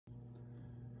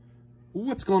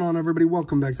What's going on, everybody?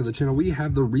 Welcome back to the channel. We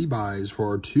have the rebuys for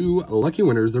our two lucky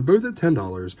winners. They're both at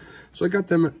 $10. So I got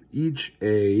them each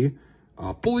a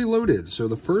fully loaded. So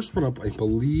the first one up, I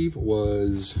believe,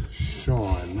 was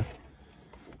Sean.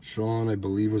 Sean, I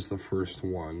believe, was the first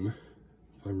one,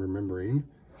 if I'm remembering.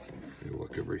 Let me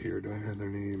look over here. Do I have their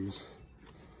names?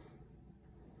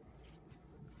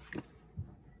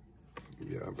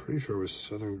 Yeah, I'm pretty sure it was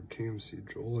Southern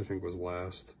KMC. Joel, I think, was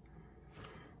last.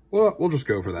 Well, we'll just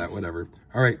go for that, whatever.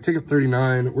 All right, ticket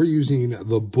 39. We're using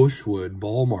the Bushwood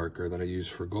ball marker that I use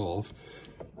for golf.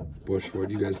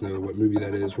 Bushwood, you guys know what movie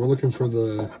that is. We're looking for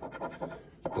the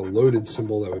loaded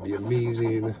symbol. That would be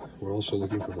amazing. We're also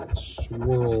looking for the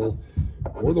swirl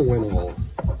or the win all.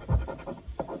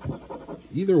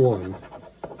 Either one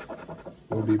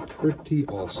would be pretty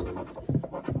awesome.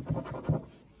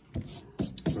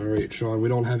 All right, Sean, we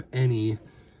don't have any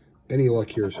luck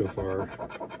here so far.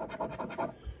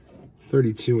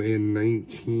 32 and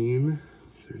 19,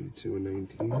 32 and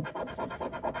 19,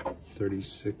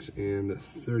 36 and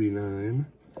 39,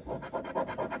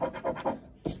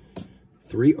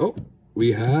 3. Oh,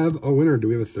 we have a winner. Do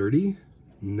we have a 30?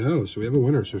 No, so we have a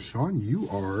winner. So Sean, you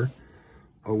are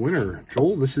a winner.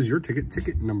 Joel, this is your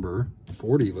ticket number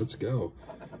 40. Let's go.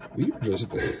 We are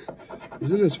just,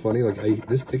 isn't this funny? Like,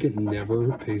 this ticket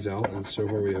never pays out, and so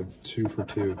far we have 2 for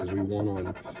 2 because we won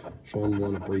on, Sean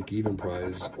won a break-even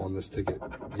prize on this ticket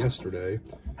yesterday,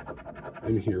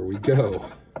 and here we go.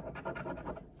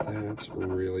 That's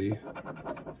really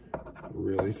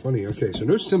funny. Okay, so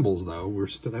no symbols though. We're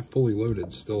still, that fully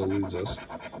loaded still eludes us.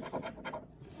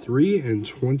 3 and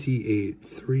 28,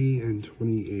 3 and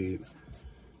 28.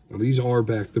 Now, these are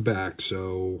back-to-back,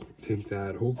 so take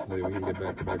that. Hopefully we can get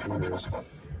back-to-back winners.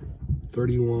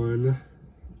 31,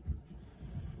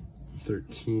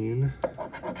 13,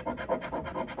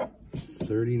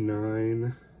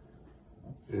 39,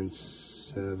 and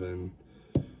 7.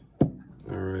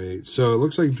 All right, so it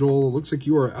looks like, Joel, it looks like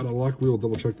you are out of luck. We will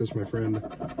double-check this, my friend.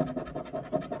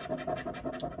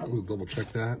 We'll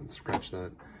double-check that and scratch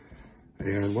that.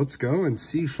 And let's go and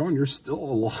see. Sean, you're still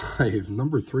alive.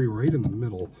 Number 3 right in the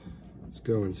middle. Let's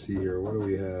go and see here. What do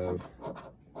we have?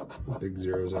 Big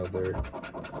zeros out there.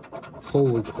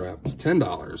 Holy crap.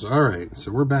 $10. All right. So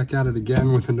we're back at it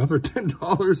again with another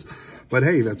 $10. But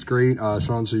hey, that's great.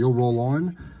 Sean, so you'll roll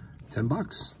on.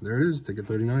 $10. There it is. Ticket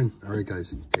 39. All right,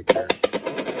 guys. Take care.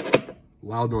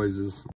 Loud noises.